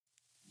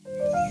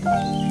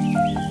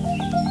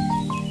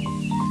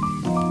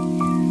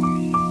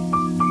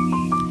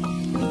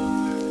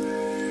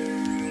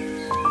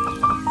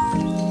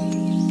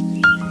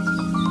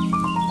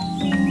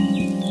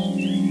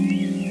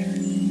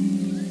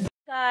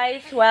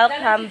guys!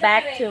 Welcome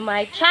back to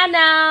my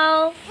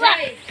channel!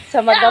 So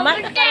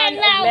magamat na karon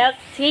og milk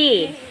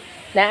tea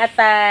na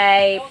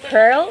atay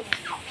pearls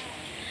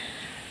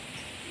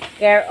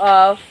care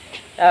of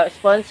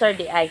sponsor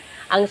di ay.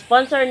 Ang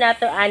sponsor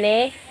nato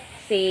ane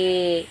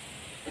si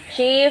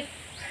Chief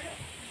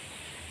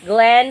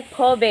Glenn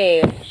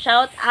Kobe.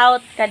 Shout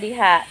out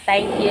kadiha.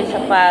 Thank you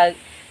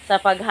sa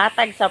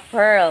paghatag sa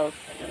pearls.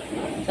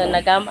 So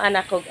nagam-an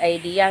ako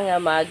idea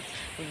nga mag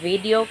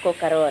video ko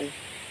karon.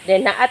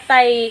 Then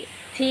naatay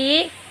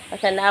tea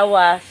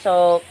pasanawa.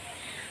 So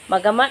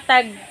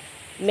magamatag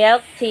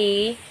milk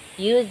tea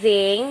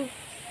using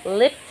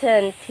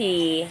Lipton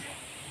tea.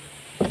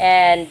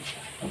 And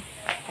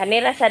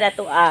kanila sa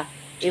dato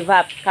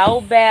evap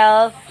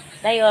cowbell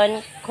dayon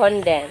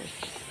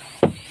condensed.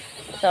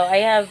 So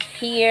I have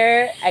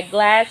here a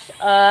glass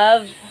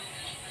of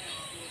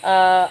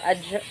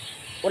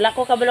wala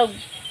ko kabalog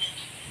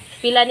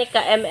pila ni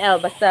ka ml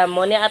basta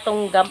mo ni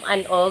atong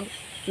gam-an og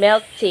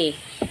milk tea.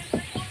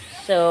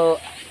 So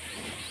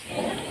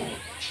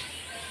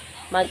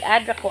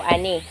mag-add ako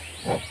ani.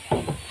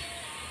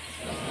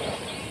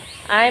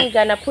 I'm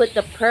gonna put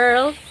the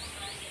pearls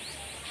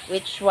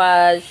which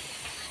was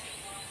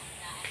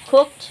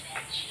cooked.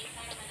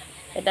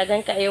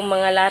 Dagan kayong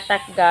mga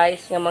latak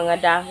guys nga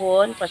mga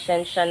dahon,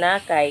 pasensya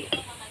na kay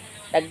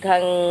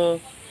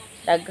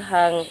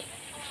daghang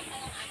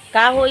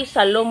kahoy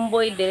sa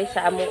lumboy diri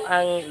sa amo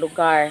ang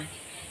lugar.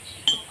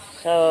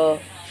 So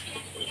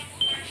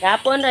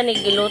gapon ra ni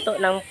giluto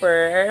ng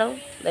pearl,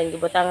 then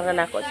gibutang ra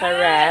nako sa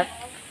ref.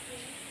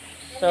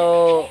 So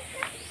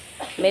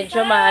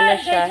medyo maano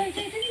siya.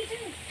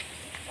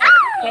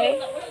 Okay.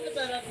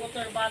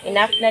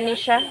 Enough na ni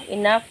siya.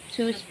 Enough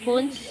 2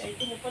 spoons.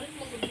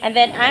 And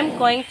then I'm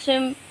going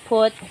to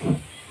put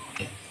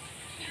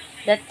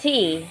the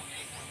tea.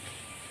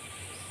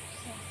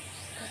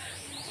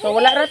 So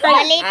wala ra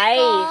tayong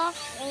ice.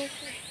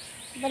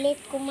 Balit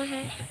ko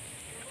maha.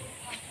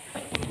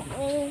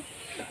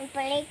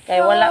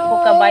 Kaya wala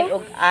ko kabay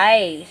og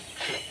ice.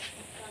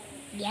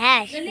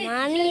 Yes,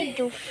 mommy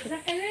do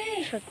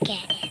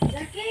forget it.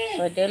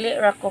 So dili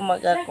ra ko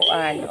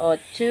magakuan. O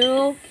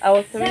 3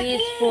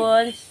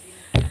 spoons.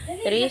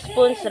 3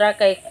 spoons ra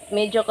kay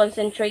medyo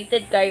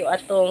concentrated kayo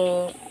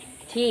atong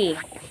tea.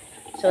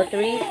 So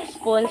 3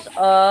 spoons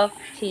of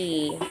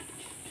tea.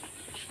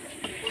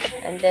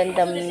 And then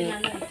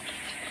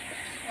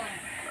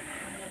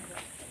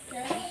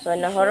so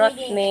nahurot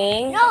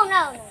ning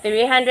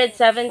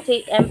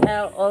 370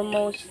 ml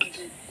almost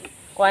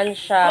kwan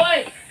siya.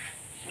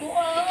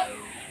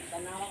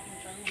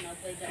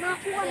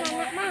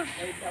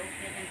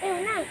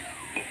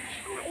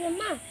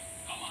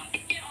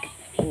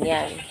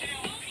 Yan.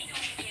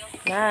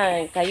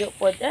 Na, kayo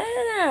po. Na.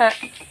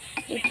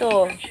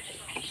 Ito.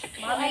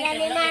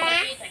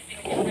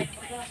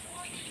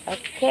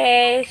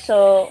 Okay,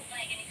 so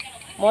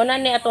muna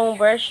ni atong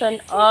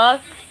version of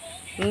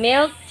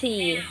milk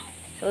tea.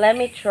 So, let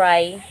me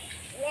try.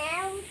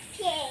 Milk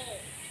tea.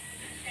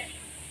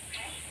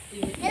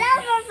 Hello,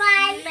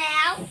 everyone.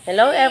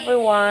 Hello,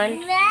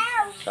 everyone.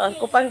 So,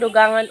 ako pang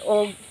dugangan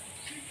og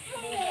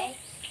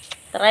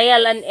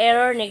trial and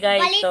error ni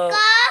guys. So,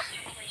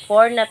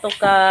 4 na to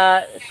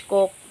ka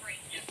scoop,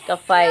 ka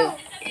 5.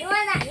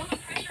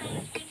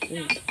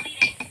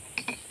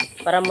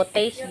 Para mo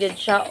taste good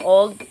siya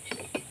og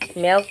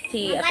milk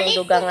tea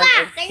atong dugangan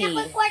og tea.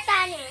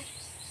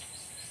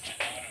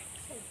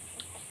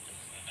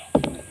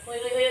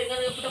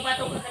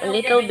 A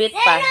little bit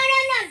pa.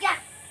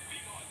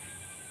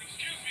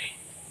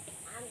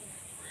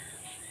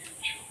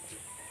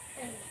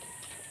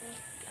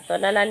 Ito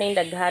na lang yung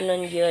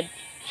daghanon yun.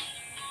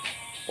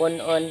 On.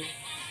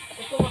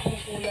 Ito akong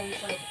kulang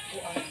sa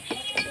kuan.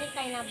 Ito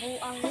tayo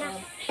nabuang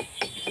na.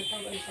 Ito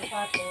ang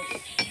sapatos.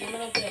 Hindi mo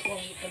lang kaya ko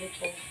ang ipalit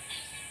ko.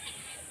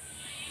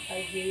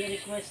 Ay,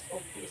 request of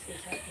PSA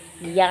sa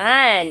akin.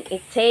 Yan.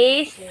 It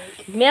tastes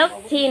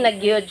milk tea na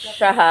good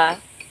siya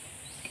ha.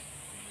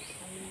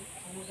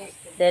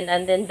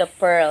 And then the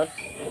pearls.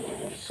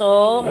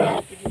 So,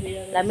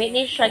 lamit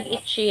ni siya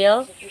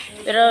i-chill.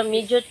 Pero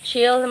medyo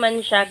chill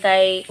naman siya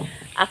kay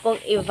akong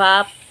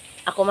evap.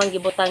 Ako mang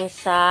gibutang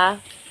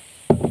sa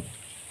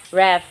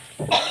ref.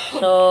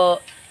 So,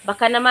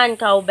 baka naman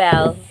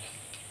cowbell.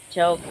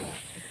 Joke.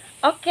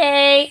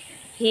 Okay.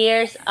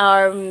 Here's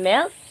our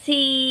milk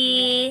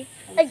tea.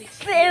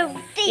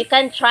 You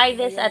can try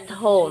this at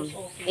home.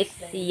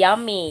 It's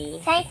yummy.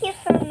 Thank you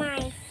for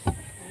mine.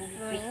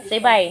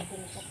 Say bye.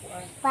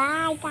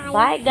 Bye, guys.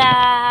 Bye,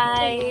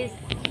 guys.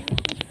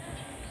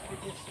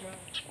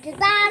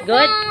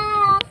 Good.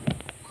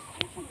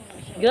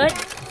 Good.